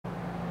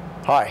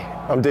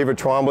Hi, I'm David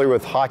Trombley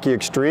with Hockey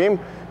Extreme,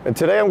 and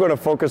today I'm going to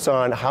focus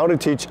on how to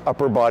teach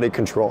upper body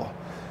control.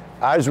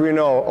 As we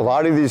know, a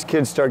lot of these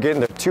kids start getting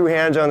their two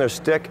hands on their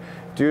stick,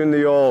 doing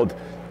the old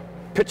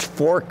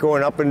pitchfork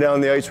going up and down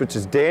the ice, which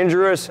is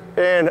dangerous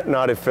and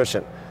not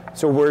efficient.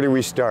 So where do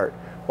we start?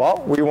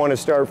 Well, we want to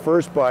start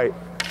first by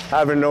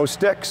having no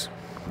sticks.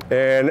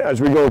 And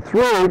as we go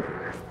through,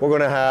 we're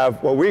going to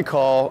have what we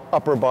call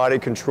upper body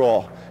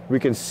control. We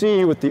can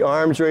see with the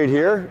arms right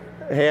here,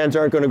 hands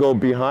aren't going to go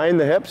behind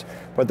the hips,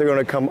 but they're going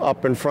to come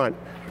up in front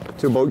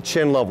to about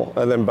chin level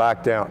and then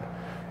back down.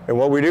 And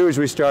what we do is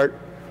we start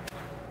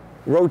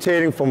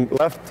rotating from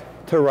left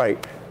to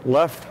right,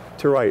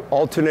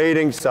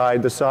 alternating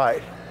side to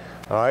side.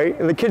 All right,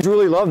 and the kids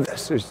really love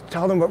this. Just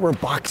tell them what we're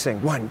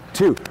boxing. 1,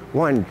 2,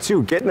 1,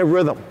 2, get in a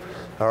rhythm.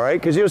 All right,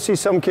 because you'll see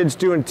some kids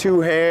doing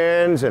two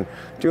hands and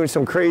doing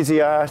some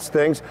crazy ass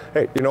things.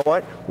 Hey, you know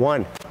what?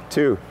 1,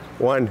 2,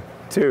 1,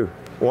 2,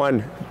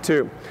 1,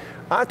 2.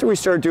 After we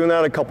start doing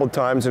that a couple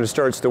times and it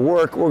starts to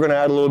work, we're going to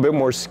add a little bit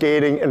more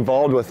skating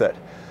involved with it.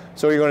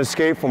 So you're going to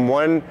skate from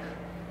one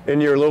in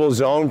your little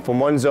zone, from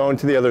one zone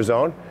to the other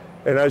zone.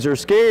 And as you're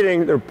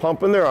skating, they're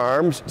pumping their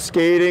arms,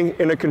 skating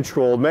in a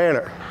controlled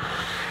manner.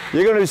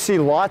 You're going to see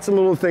lots of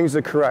little things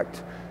to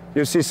correct.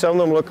 You'll see some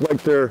of them look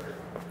like they're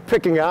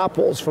picking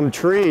apples from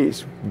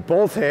trees,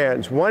 both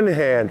hands, one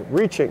hand,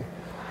 reaching.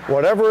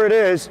 Whatever it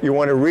is, you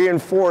want to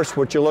reinforce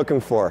what you're looking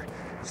for.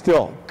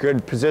 Still,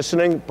 good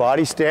positioning,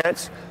 body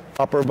stance,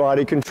 upper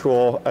body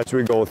control as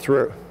we go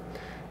through.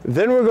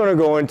 Then we're going to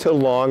go into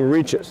long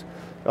reaches.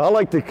 I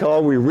like to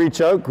call, we reach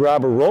out,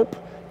 grab a rope,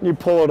 and you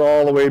pull it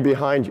all the way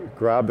behind you.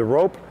 Grab the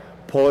rope,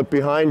 pull it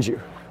behind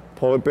you,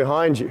 pull it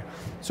behind you.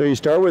 So you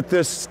start with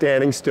this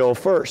standing still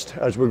first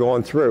as we're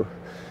going through.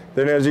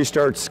 Then as you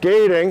start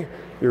skating,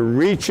 you're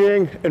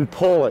reaching and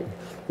pulling,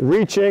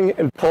 reaching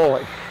and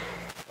pulling,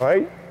 all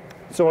right?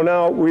 So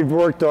now we've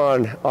worked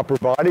on upper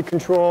body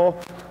control,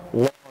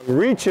 long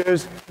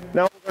reaches.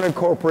 Now we're going to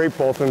incorporate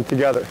both of them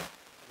together.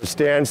 The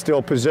stand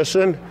still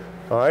position,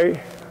 all right?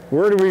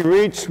 Where do we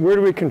reach? Where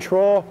do we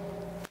control?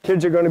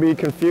 Kids are going to be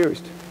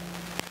confused.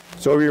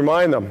 So we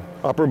remind them,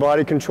 upper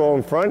body control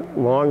in front,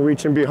 long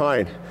reaching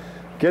behind.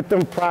 Get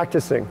them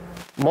practicing.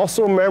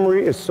 Muscle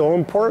memory is so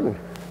important.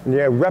 And you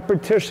have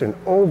repetition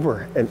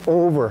over and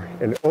over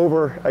and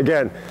over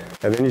again.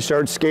 And then you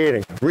start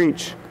skating,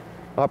 reach,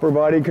 upper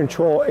body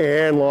control,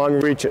 and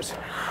long reaches.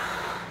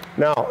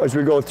 Now, as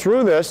we go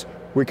through this,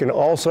 we can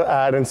also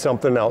add in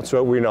something else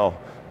that we know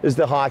is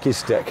the hockey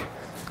stick.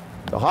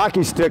 The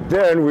hockey stick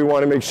then, we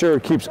want to make sure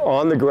it keeps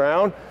on the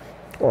ground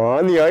or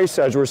on the ice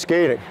as we're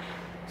skating.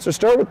 So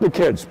start with the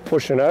kids,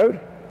 pushing out,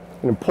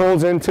 and it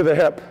pulls into the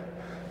hip.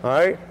 All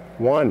right,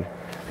 1,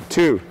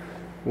 2,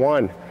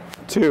 1,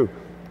 2.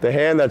 The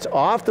hand that's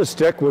off the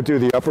stick will do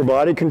the upper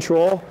body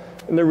control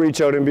and the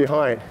reach out and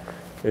behind.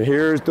 And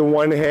here's the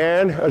one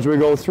hand as we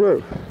go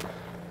through.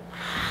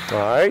 All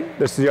right,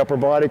 this is the upper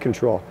body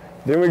control.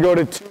 Then we go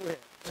to two hands.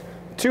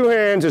 Two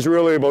hands is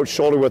really about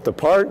shoulder width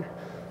apart.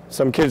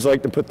 Some kids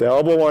like to put the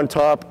elbow on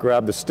top,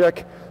 grab the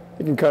stick.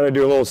 You can kind of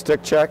do a little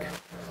stick check.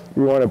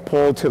 We want to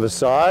pull to the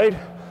side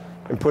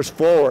and push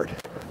forward.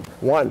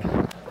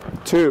 1,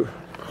 2,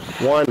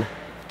 1,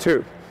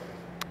 2.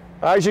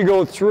 As you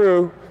go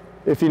through,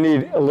 if you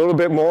need a little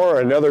bit more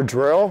or another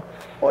drill,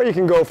 or you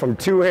can go from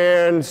two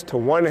hands to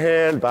one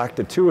hand, back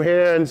to two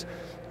hands.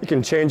 You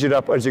can change it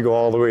up as you go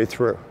all the way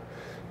through.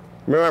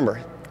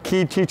 Remember,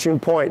 key teaching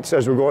points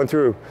as we're going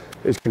through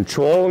is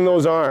controlling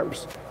those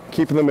arms,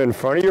 keeping them in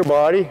front of your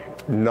body,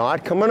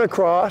 not coming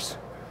across.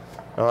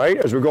 All right,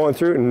 as we're going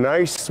through,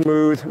 nice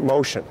smooth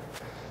motion.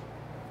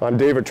 I'm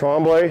David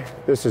Trombley.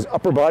 This is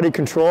upper body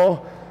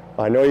control.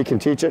 I know you can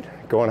teach it.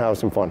 Go and have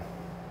some fun.